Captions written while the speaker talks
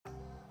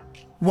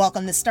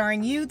Welcome to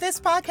Starring You. This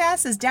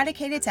podcast is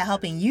dedicated to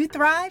helping you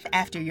thrive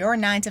after your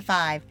 9 to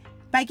 5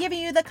 by giving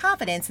you the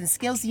confidence and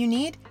skills you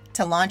need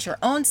to launch your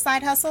own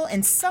side hustle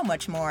and so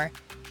much more.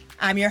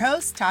 I'm your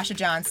host, Tasha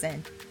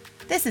Johnson.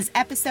 This is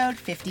episode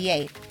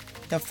 58,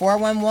 the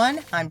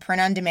 411 on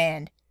Print on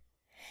Demand.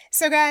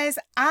 So guys,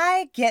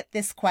 I get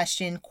this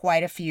question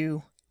quite a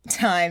few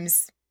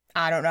times,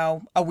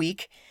 a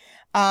week.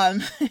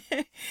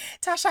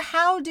 Tasha,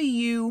 how do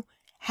you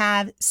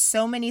have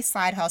so many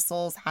side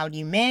hustles? How do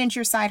you manage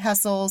your side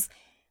hustles?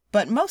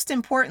 But most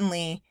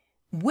importantly,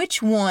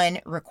 which one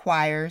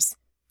requires,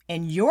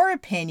 in your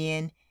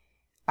opinion,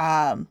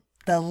 the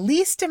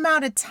least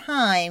amount of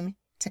time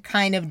to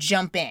kind of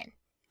jump in?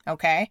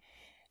 Okay.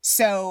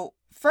 So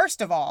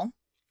first of all,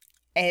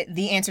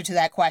 the answer to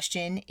that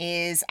question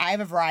is I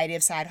have a variety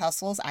of side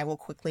hustles. I will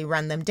quickly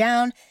run them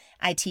down.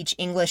 I teach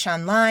English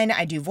online.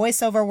 I do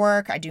voiceover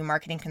work. I do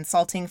marketing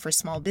consulting for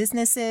small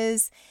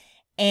businesses.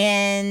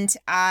 And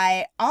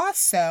I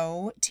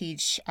also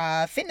teach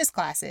fitness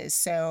classes.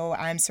 So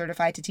I'm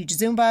certified to teach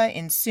Zumba,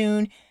 and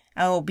soon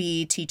I will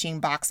be teaching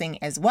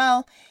boxing as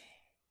well.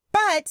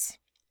 But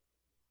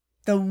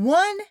the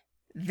one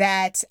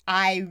that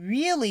I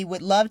really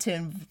would love to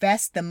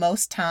invest the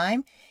most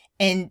time,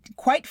 and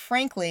quite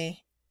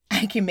frankly,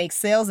 I can make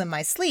sales in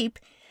my sleep,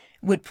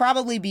 would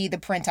probably be the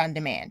print on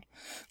demand.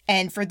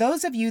 And for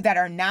those of you that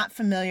are not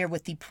familiar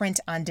with the print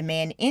on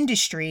demand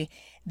industry,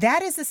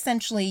 that is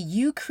essentially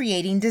you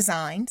creating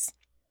designs,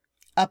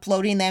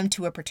 uploading them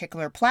to a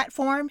particular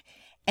platform,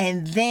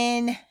 and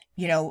then,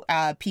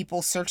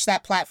 people search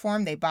that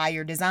platform, they buy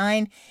your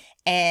design,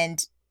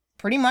 and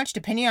pretty much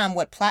depending on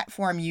what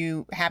platform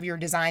you have your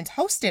designs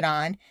hosted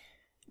on,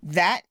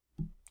 that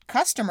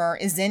customer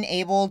is then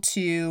able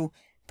to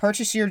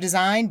purchase your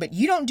design, but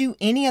you don't do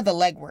any of the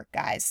legwork,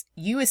 guys.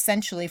 You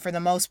essentially, for the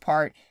most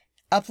part,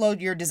 upload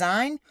your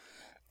design,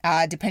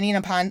 depending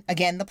upon,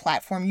 again, the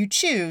platform you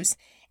choose,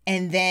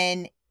 and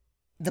then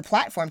the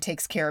platform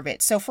takes care of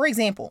it. So, for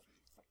example,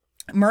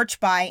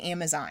 Merch by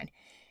Amazon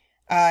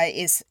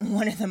is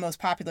one of the most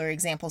popular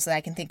examples that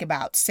I can think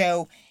about.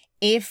 So,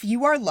 if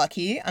you are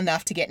lucky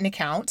enough to get an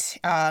account,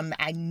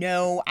 I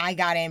know I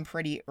got in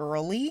pretty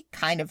early,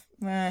 kind of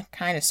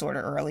sort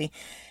of early,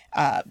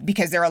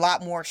 because they're a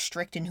lot more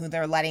strict in who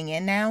they're letting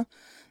in now.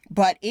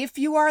 But if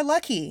you are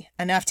lucky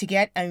enough to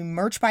get a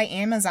Merch by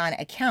Amazon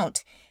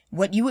account,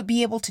 what you would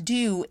be able to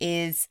do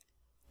is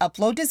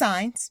upload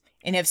designs.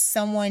 And if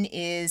someone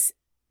is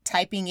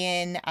typing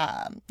in,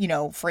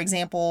 for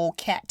example,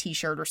 cat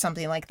t-shirt or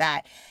something like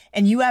that,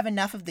 and you have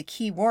enough of the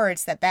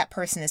keywords that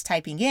person is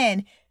typing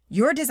in,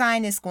 your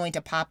design is going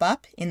to pop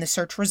up in the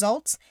search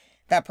results.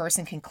 That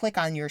person can click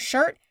on your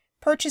shirt,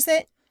 purchase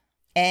it,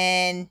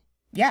 and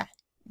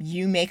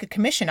you make a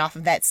commission off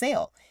of that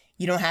sale.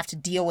 You don't have to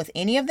deal with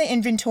any of the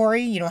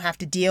inventory. You don't have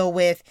to deal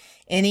with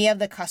any of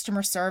the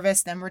customer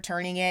service, them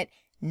returning it,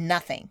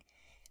 nothing.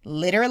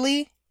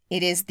 Literally,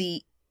 it is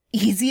the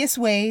easiest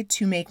way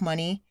to make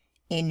money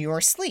in your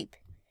sleep.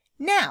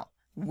 Now,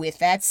 with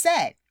that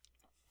said,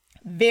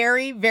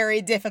 very,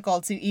 very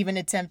difficult to even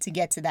attempt to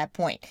get to that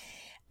point.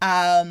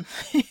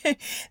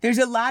 There's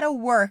a lot of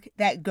work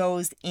that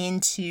goes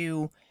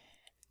into.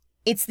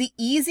 It's the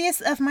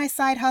easiest of my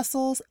side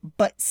hustles,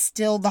 but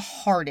still the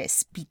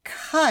hardest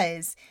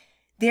because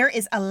there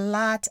is a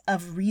lot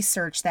of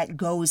research that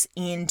goes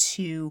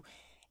into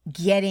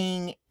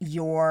getting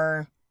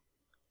your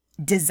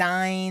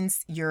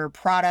designs, your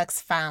products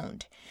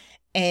found.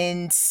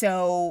 And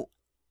so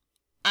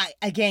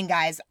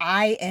guys,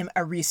 I am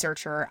a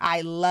researcher.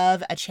 I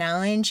love a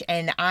challenge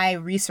and I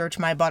research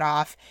my butt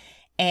off.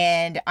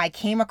 And I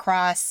came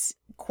across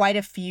quite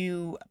a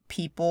few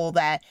people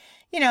that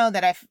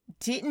I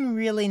didn't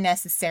really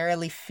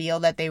necessarily feel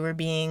that they were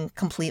being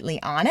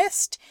completely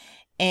honest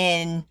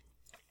in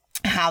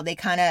how they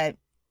kind of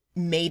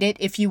made it,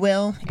 if you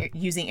will,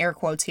 using air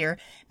quotes here,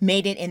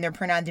 made it in their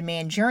print on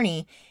demand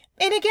journey.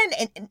 And again,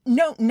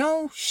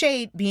 no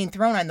shade being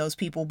thrown on those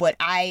people, but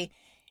I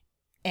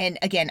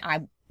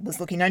was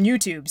looking on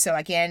YouTube. So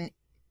again,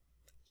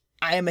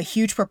 I am a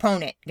huge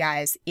proponent,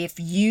 guys. If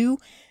you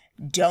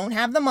don't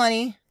have the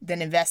money,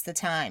 then invest the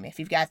time. If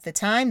you've got the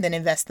time, then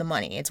invest the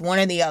money. It's one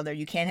or the other.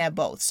 You can't have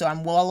both. So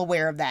I'm well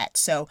aware of that.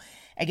 So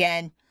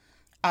again,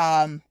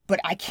 but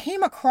I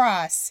came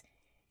across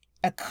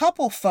a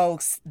couple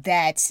folks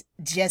that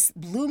just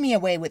blew me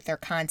away with their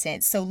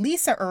content. So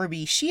Lisa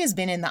Irby, she has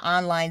been in the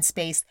online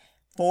space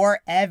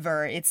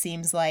forever. It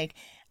seems like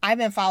I've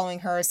been following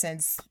her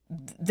since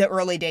the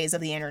early days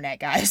of the internet,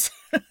 guys.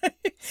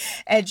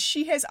 And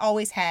she has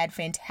always had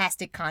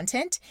fantastic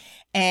content.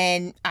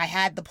 And I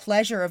had the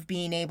pleasure of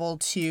being able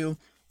to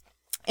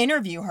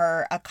interview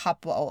her I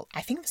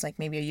think it was like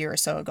maybe a year or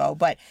so ago,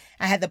 but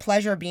I had the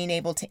pleasure of being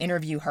able to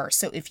interview her.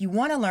 So if you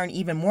want to learn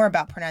even more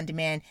about print on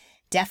demand,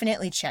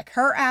 definitely check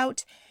her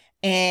out.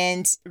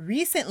 And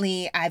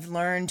recently I've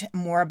learned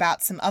more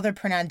about some other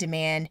print on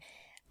demand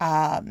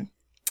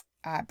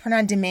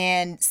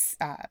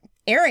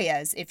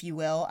areas, if you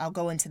will. I'll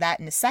go into that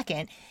in a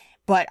second.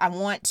 but I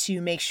want to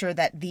make sure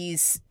that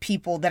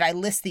I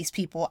list these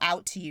people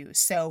out to you.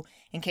 So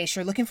in case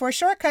you're looking for a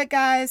shortcut,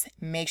 guys,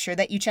 make sure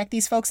that you check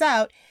these folks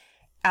out.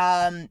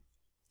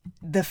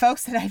 The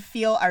folks that I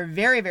feel are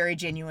very, very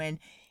genuine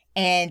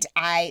and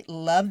I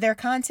love their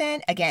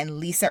content. Again,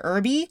 Lisa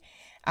Irby,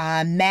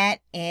 Matt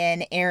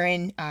and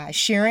Aaron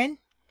Sheeran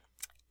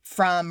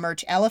from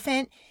Merch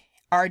Elephant,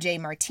 RJ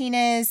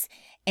Martinez,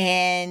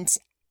 and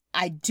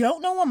I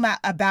don't know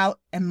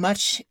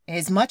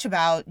as much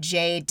about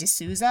Jay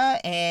D'Souza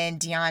and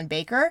Dion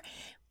Baker,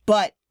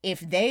 but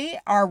if they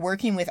are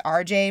working with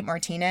RJ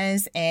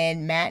Martinez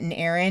and Matt and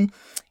Aaron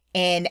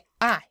and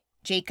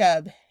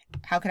Jacob,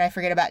 how could I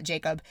forget about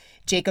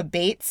Jacob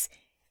Bates?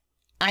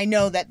 I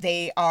know that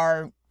they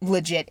are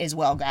legit as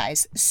well,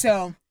 guys.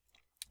 So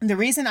the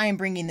reason I am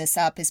bringing this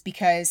up is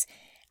because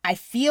I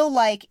feel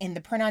like in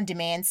the print on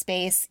demand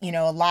space,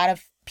 a lot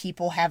of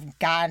people have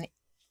gone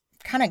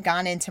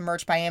into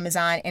Merch by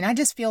Amazon. And I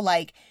just feel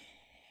like,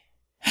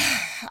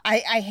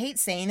 I hate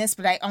saying this,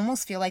 but I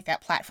almost feel like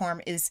that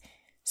platform is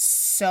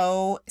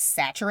so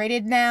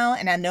saturated now.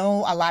 And I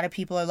know a lot of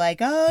people are like,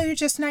 oh, you're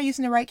just not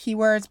using the right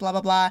keywords, blah,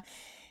 blah, blah,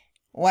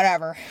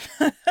 whatever.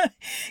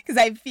 Because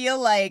I feel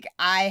like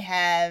I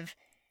have,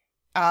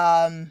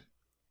 I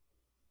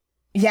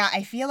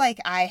feel like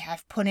I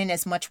have put in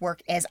as much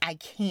work as I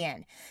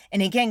can.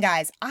 And again,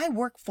 guys, I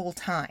work full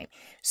time.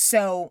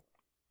 So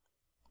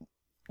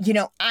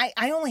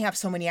I only have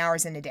so many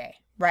hours in a day,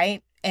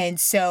 right? And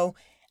so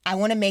I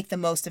want to make the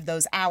most of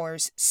those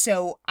hours.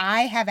 So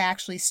I have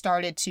actually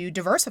started to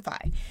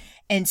diversify.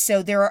 And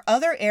so there are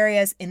other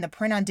areas in the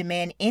print on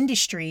demand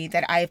industry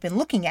that I have been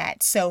looking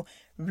at. So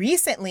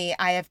recently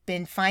I have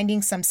been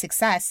finding some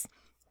success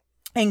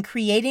in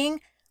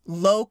creating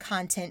low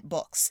content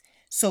books.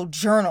 So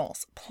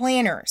journals,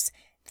 planners,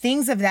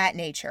 things of that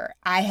nature.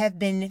 I have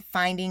been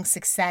finding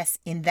success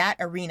in that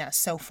arena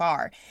so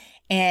far.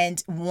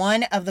 And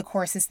one of the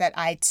courses that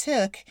I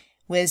took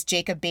was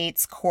Jacob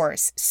Bates'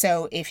 course.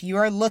 So if you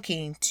are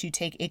looking to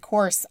take a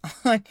course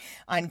on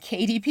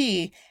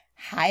KDP,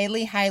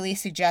 highly, highly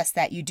suggest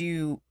that you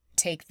do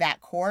take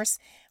that course.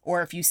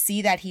 Or if you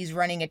see that he's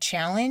running a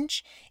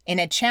challenge, and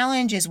a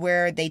challenge is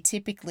where they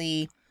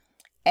typically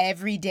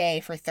every day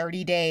for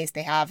 30 days,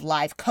 they have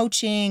live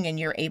coaching and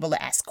you're able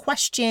to ask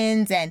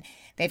questions and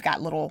they've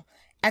got little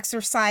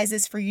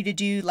exercises for you to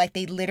do. Like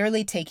they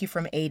literally take you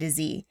from A to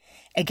Z.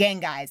 Again,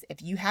 guys,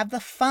 if you have the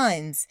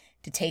funds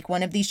to take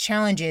one of these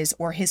challenges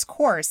or his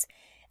course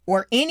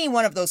or any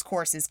one of those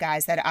courses,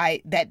 guys,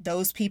 that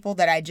those people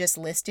that I just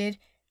listed,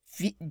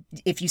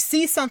 if you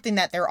see something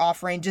that they're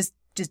offering, just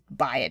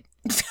buy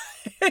it.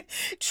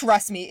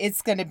 Trust me,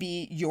 it's going to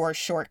be your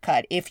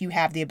shortcut if you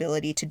have the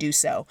ability to do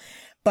so.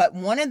 But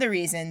one of the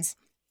reasons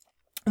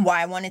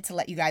why I wanted to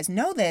let you guys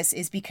know this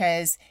is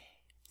because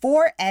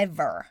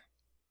forever,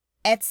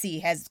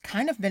 Etsy has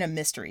kind of been a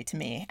mystery to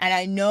me. And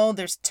I know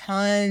there's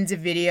tons of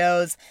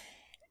videos,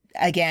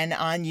 again,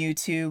 on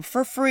YouTube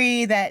for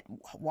free that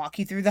walk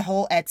you through the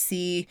whole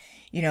Etsy.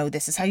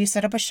 This is how you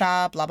set up a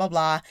shop, blah, blah,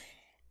 blah.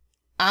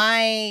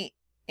 I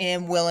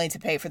am willing to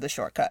pay for the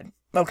shortcut,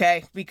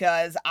 okay?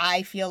 Because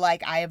I feel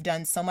like I have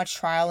done so much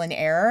trial and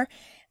error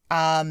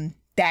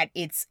that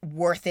it's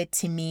worth it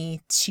to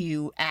me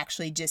to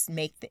actually just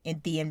make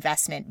the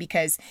investment,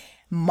 because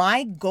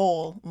my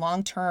goal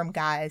long-term,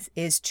 guys,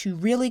 is to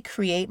really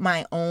create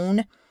my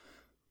own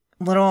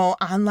little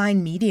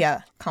online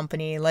media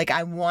company. Like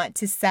I want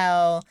to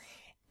sell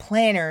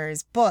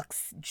planners,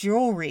 books,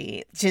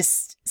 jewelry,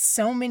 just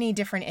so many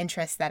different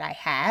interests that I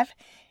have.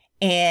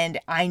 And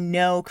I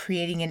know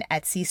creating an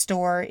Etsy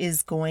store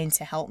is going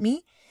to help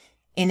me,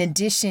 in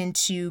addition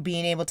to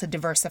being able to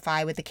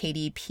diversify with the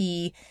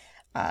KDP,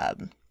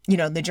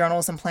 the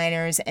journals and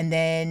planners, and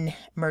then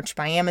Merch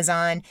by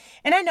Amazon.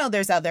 And I know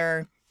there's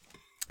other,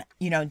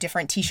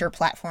 different t-shirt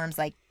platforms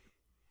like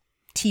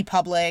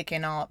TeePublic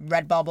and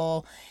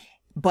Redbubble.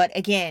 But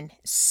again,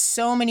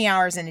 so many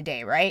hours in a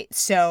day, right?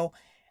 So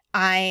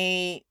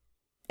I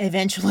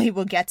eventually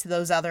will get to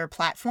those other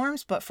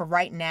platforms. But for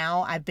right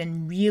now, I've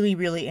been really,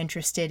 really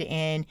interested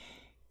in,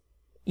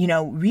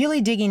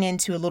 really digging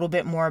into a little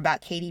bit more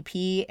about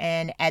KDP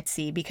and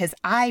Etsy, because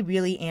I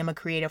really am a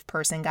creative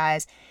person,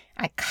 guys.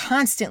 I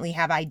constantly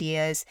have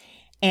ideas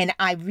and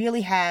I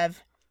really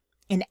have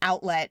an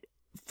outlet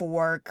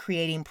for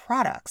creating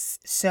products.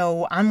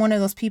 So I'm one of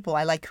those people.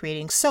 I like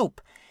creating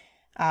soap.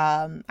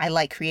 I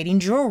like creating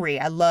jewelry.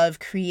 I love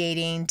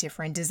creating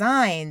different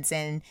designs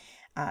and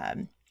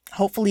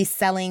hopefully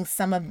selling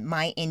some of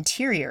my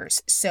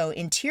interiors. So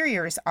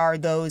interiors are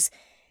those,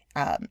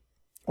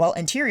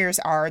 interiors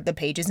are the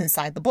pages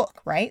inside the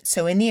book, right?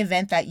 So in the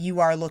event that you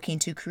are looking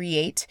to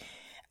create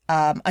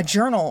a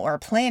journal or a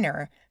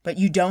planner, but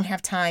you don't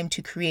have time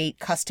to create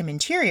custom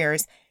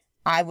interiors,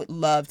 I would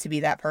love to be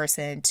that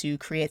person to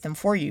create them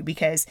for you,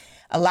 because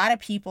a lot of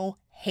people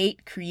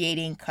hate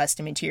creating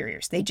custom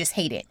interiors. They just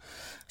hate it.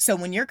 So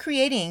when you're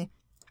creating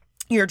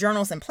your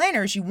journals and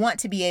planners, you want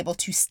to be able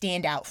to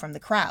stand out from the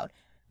crowd.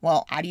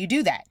 Well, how do you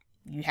do that?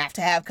 You have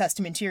to have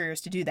custom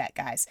interiors to do that,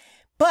 guys.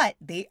 But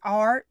they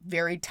are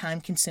very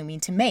time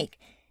consuming to make.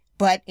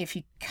 But if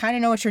you kind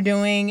of know what you're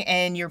doing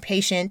and you're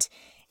patient,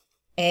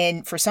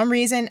 and for some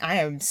reason I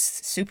am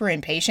super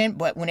impatient,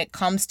 but when it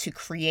comes to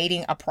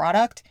creating a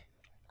product,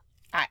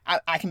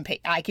 I can pay,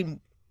 I can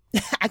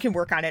I can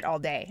work on it all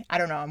day. I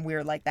don't know, I'm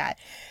weird like that.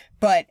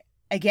 But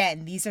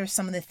again, these are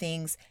some of the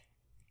things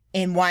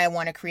and why I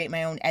want to create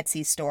my own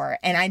Etsy store.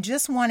 And I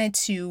just wanted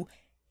to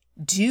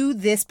do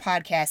this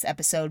podcast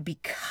episode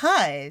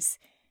because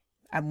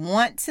I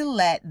want to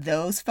let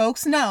those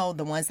folks know,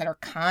 the ones that are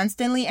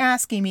constantly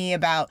asking me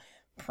about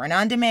print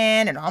on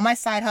demand and all my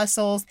side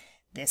hustles.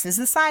 This is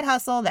a side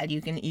hustle that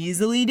you can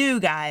easily do,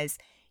 guys.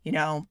 You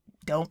know,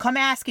 don't come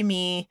asking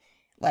me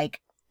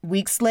like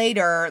weeks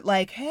later,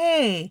 like,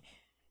 hey,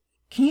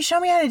 can you show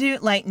me how to do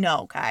it? Like,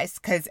 no, guys,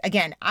 because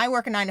again, I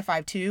work a 9 to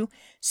 5 too.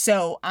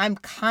 So I'm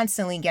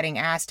constantly getting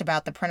asked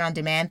about the print on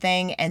demand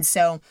thing. And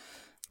so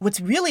what's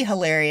really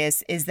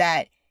hilarious is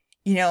that,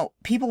 you know,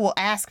 people will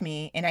ask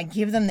me and I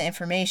give them the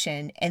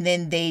information and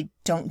then they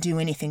don't do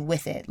anything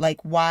with it.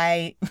 Like,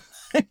 why?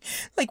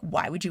 Like,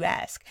 why would you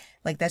ask?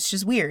 Like, that's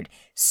just weird.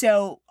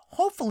 So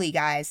hopefully,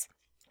 guys,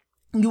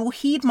 you will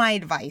heed my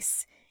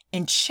advice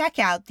and check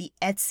out the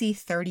Etsy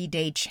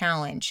 30-day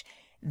challenge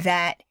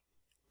that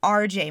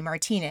RJ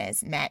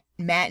Martinez, Matt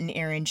and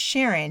Aaron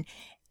Sharon,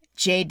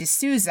 Jay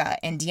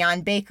D'Souza, and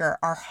Dion Baker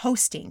are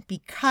hosting,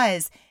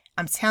 because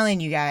I'm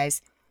telling you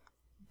guys,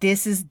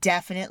 this is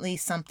definitely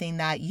something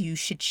that you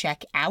should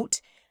check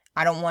out.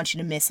 I don't want you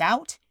to miss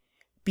out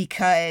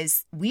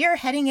because we are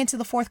heading into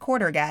the fourth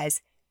quarter,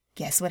 guys.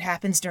 Guess what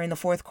happens during the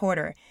fourth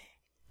quarter?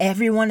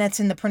 Everyone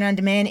that's in the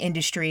print-on-demand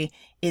industry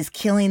is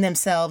killing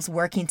themselves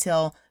working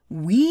till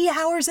wee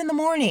hours in the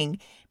morning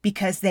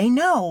because they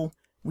know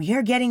we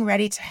are getting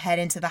ready to head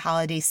into the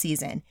holiday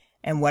season.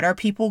 And what are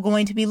people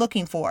going to be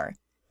looking for?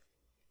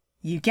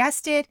 You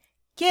guessed it,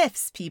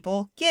 gifts,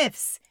 people,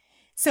 gifts.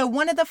 So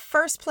one of the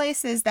first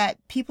places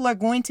that people are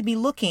going to be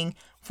looking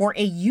for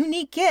a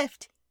unique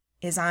gift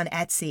is on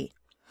Etsy.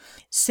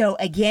 So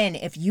again,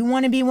 if you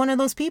want to be one of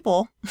those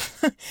people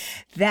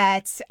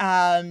that,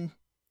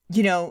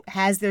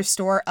 has their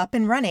store up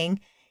and running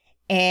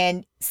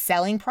and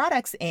selling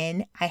products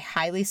in, I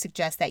highly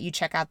suggest that you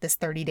check out this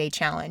 30-day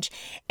challenge.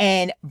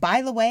 And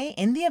by the way,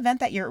 in the event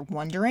that you're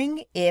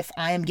wondering if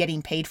I am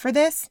getting paid for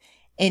this,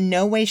 in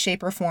no way,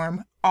 shape, or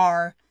form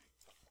are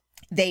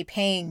they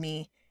paying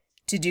me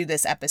to do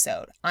this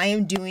episode. I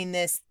am doing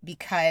this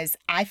because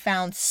I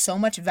found so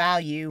much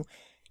value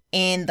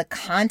in the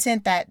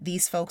content that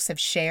these folks have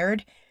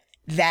shared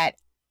that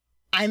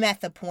I'm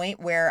at the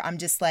point where I'm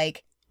just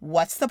like,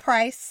 what's the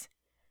price?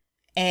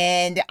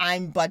 And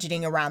I'm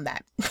budgeting around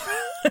that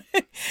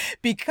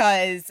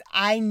because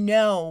I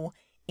know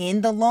in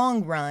the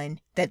long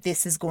run that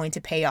this is going to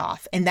pay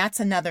off. And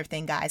that's another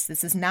thing, guys.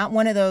 This is not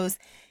one of those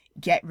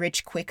get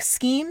rich quick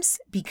schemes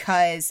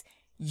because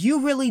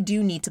you really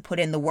do need to put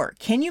in the work.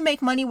 Can you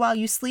make money while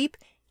you sleep?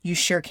 You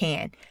sure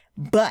can.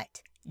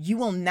 But you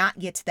will not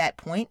get to that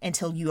point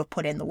until you have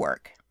put in the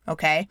work.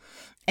 Okay.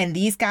 And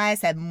these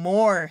guys have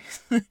more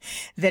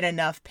than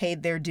enough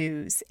paid their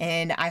dues.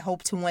 And I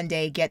hope to one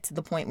day get to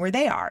the point where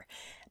they are.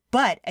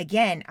 But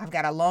again, I've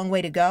got a long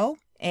way to go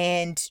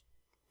and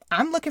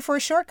I'm looking for a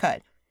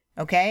shortcut.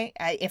 Okay.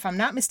 If I'm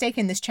not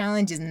mistaken, this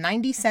challenge is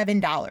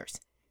 $97.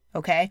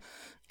 Okay.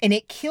 And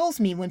it kills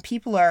me when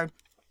people are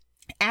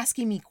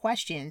asking me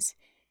questions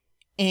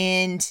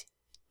and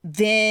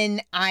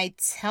then I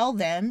tell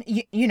them,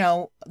 I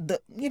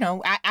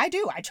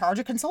charge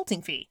a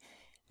consulting fee,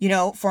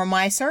 for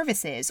my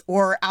services,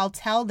 or I'll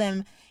tell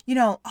them,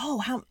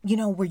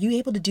 were you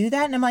able to do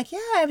that? And I'm like, yeah,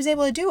 I was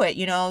able to do it.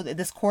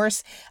 This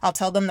course, I'll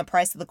tell them the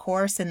price of the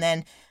course and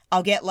then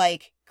I'll get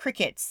like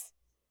crickets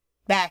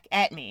back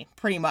at me,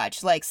 pretty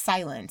much like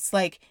silence,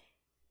 like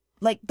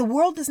the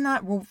world does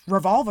not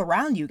revolve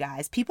around you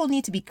guys. People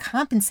need to be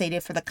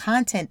compensated for the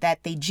content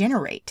that they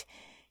generate,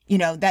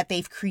 that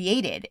they've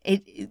created.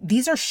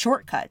 These are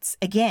shortcuts.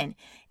 Again,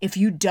 if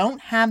you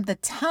don't have the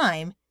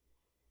time,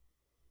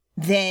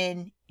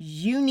 then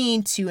you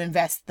need to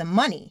invest the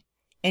money.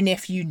 And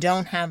if you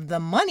don't have the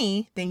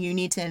money, then you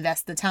need to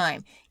invest the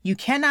time. You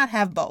cannot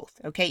have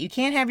both. Okay. You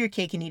can't have your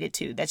cake and eat it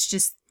too. That's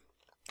just,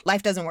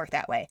 life doesn't work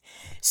that way.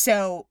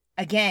 So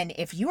again,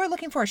 if you are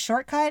looking for a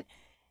shortcut,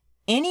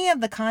 any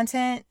of the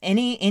content,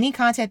 any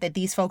content that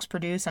these folks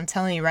produce, I'm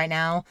telling you right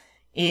now,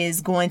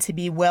 is going to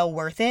be well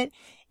worth it.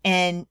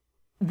 And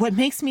what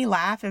makes me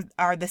laugh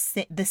are the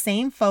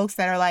same folks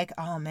that are like,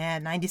 oh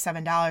man,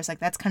 $97, like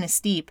that's kind of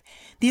steep.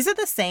 These are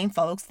the same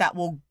folks that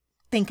will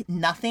think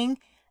nothing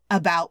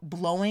about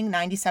blowing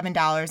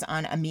 $97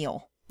 on a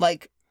meal,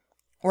 like,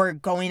 or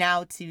going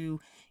out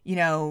to,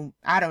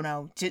 I don't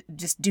know,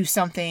 just do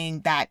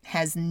something that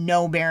has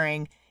no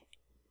bearing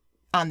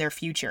on their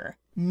future.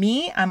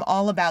 Me, I'm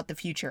all about the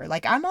future.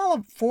 Like, I'm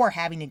all for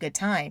having a good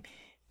time.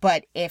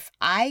 But if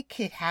I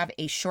could have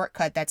a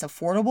shortcut that's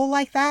affordable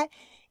like that,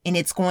 and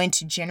it's going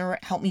to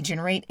help me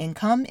generate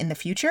income in the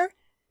future,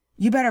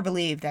 you better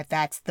believe that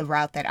that's the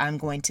route that I'm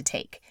going to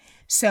take.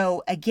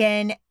 So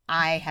again,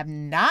 I have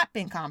not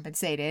been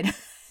compensated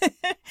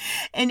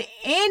in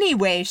any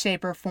way,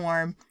 shape, or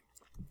form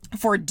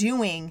for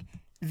doing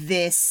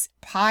this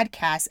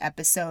podcast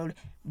episode,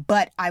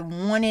 but I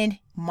wanted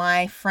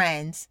my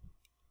friends,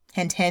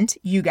 hint, hint,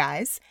 you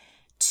guys,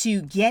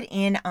 to get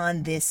in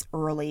on this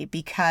early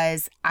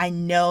because I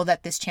know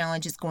that this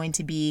challenge is going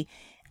to be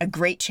a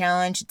great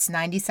challenge. It's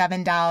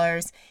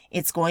 $97.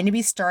 It's going to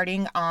be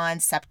starting on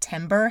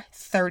September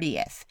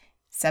 30th.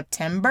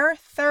 September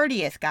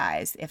 30th,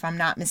 guys, if I'm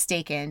not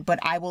mistaken, but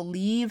I will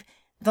leave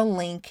the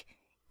link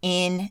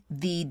in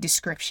the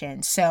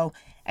description. So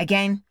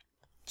again,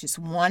 just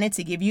wanted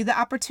to give you the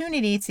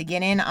opportunity to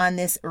get in on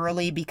this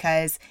early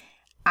because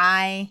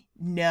I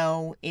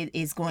know it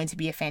is going to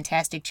be a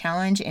fantastic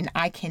challenge and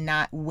I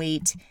cannot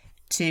wait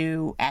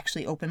to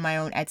actually open my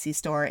own Etsy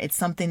store. It's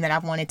something that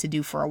I've wanted to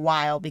do for a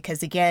while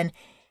because, again,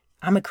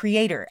 I'm a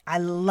creator. I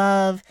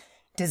love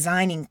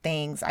designing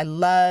things. I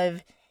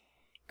love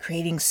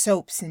creating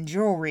soaps and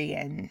jewelry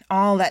and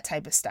all that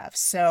type of stuff.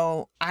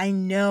 So I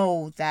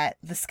know that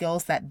the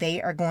skills that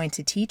they are going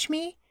to teach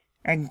me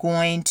are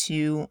going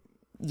to,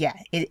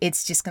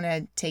 it's just going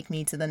to take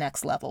me to the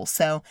next level.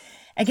 So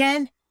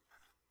again,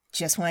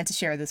 just wanted to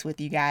share this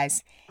with you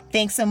guys.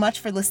 Thanks so much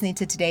for listening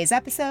to today's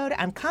episode.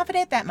 I'm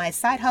confident that my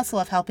side hustle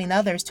of helping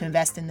others to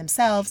invest in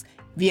themselves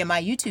via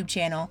my YouTube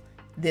channel,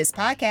 this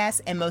podcast,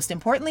 and most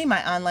importantly,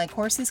 my online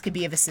courses could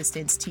be of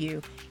assistance to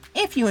you.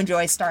 If you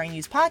enjoy Starring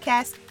You's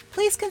podcast,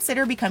 please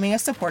consider becoming a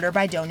supporter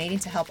by donating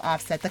to help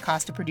offset the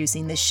cost of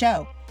producing this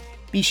show.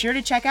 Be sure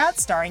to check out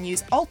Starring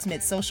You's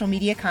ultimate social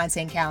media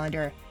content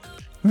calendar.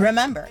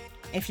 Remember,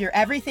 if you're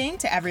everything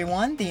to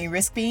everyone, then you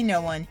risk being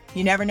no one.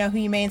 You never know who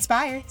you may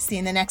inspire. See you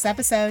in the next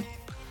episode.